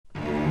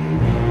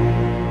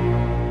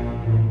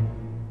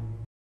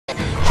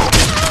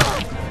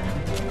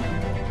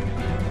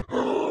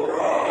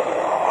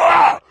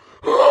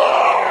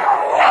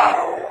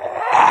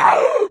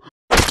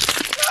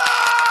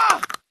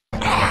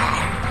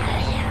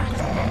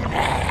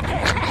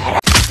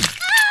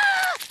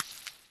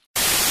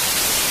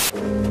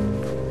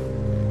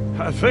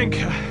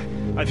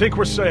I think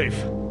we're safe.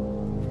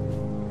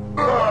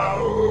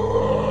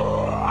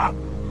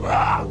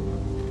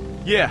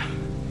 Yeah,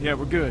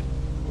 we're good.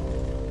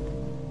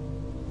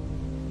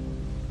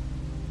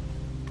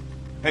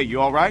 Hey,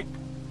 you all right?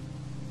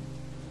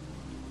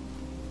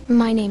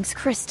 My name's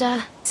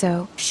Krista,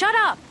 so... Shut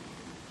up!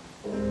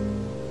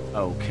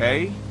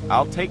 Okay,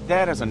 I'll take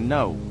that as a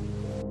no.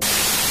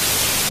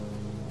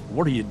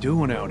 What are you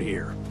doing out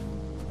here?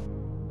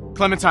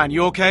 Clementine,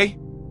 you okay?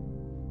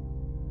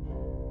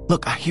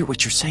 Look, I hear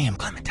what you're saying,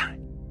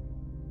 Clementine.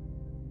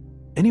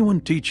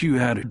 Anyone teach you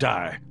how to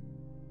die?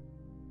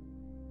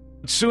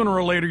 Sooner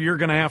or later, you're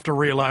gonna have to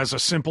realize a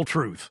simple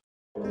truth.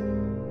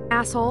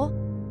 Asshole.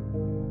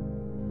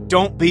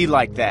 Don't be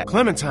like that.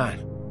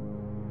 Clementine.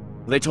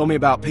 They told me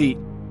about Pete.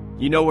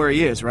 You know where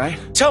he is, right?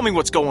 Tell me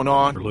what's going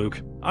on.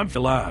 Luke, I'm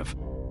alive.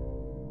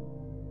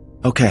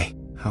 Okay,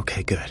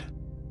 good.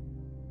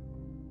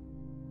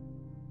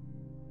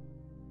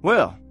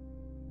 Well,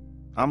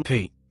 I'm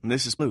Pete, and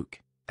this is Luke.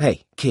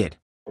 Hey, kid.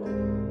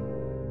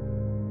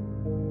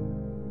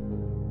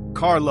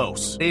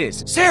 Carlos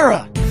is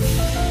Sarah!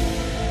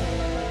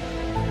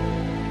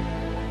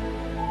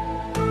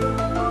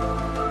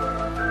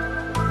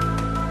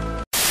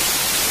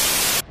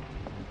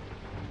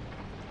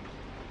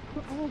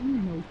 For all he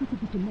knows, he could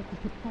be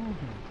connected to Fargo.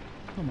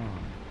 Come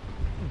on.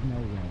 There's no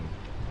way.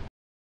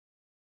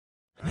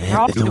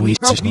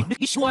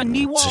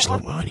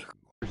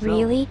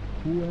 Really?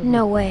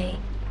 No way.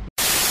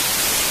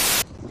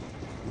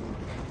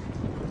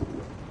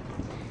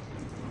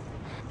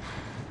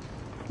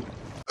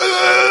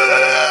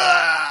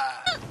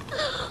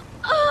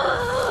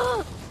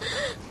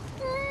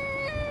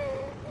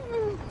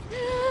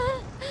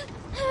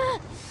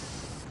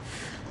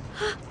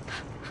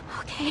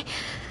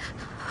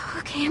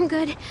 Okay, I'm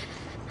good.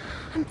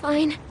 I'm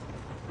fine.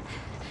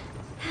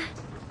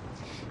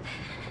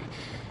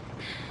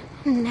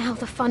 Now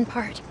the fun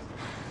part.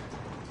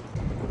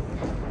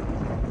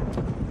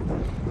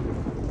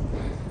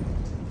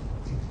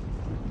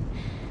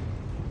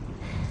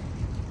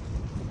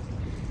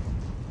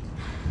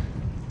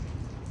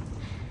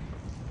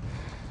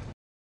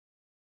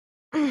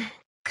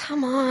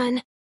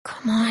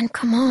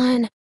 Come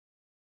on.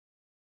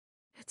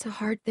 It's a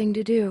hard thing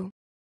to do.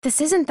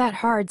 This isn't that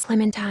hard,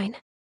 Clementine.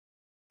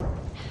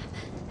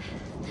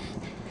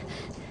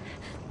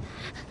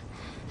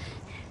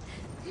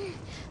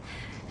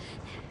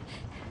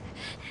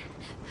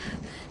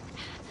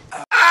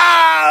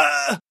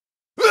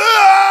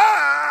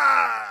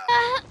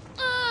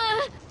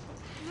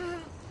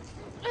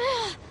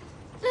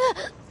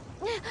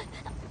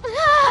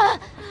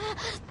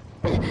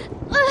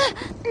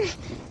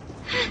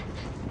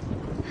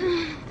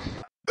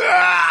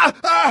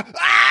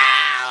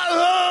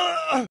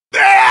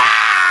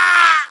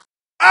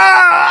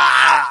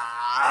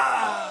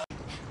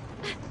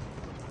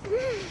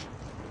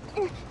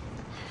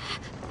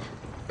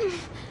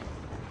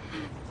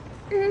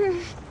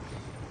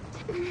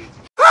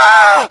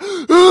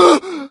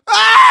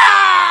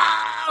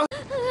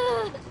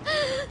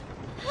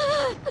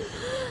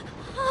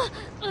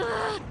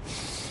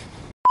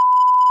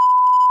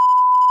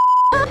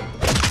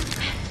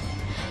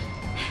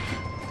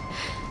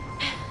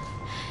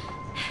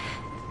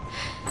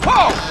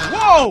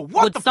 Whoa!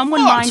 What Would the someone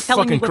fuck? mind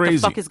telling me fucking what crazy.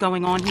 the fuck is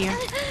going on here?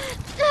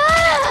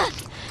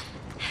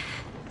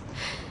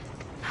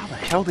 How the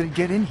hell did he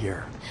get in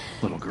here?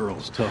 Little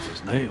girl's tough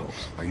as nails.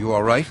 Are you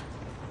all right?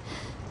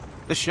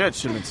 The shed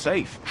should have been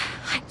safe.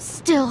 I'm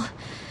still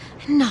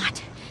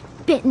not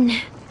bitten.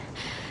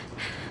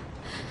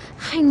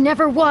 I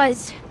never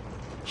was.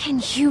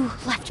 And you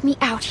left me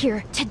out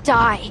here to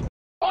die.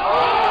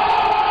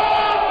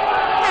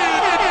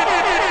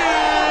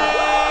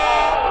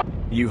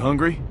 You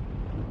hungry?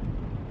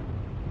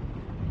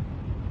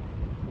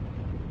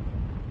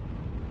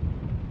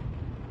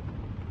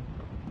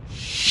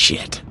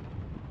 Shit.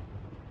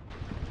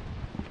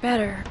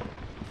 Better.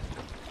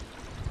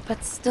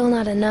 But still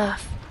not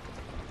enough.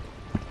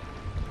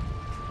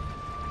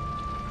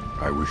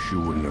 I wish you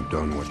wouldn't have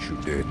done what you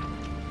did.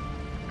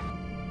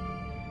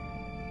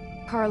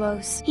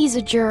 Carlos, he's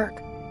a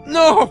jerk.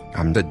 No!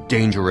 I'm the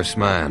dangerous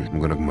man. I'm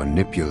gonna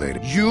manipulate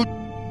it. You...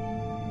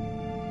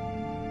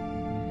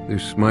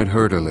 This might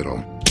hurt a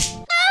little.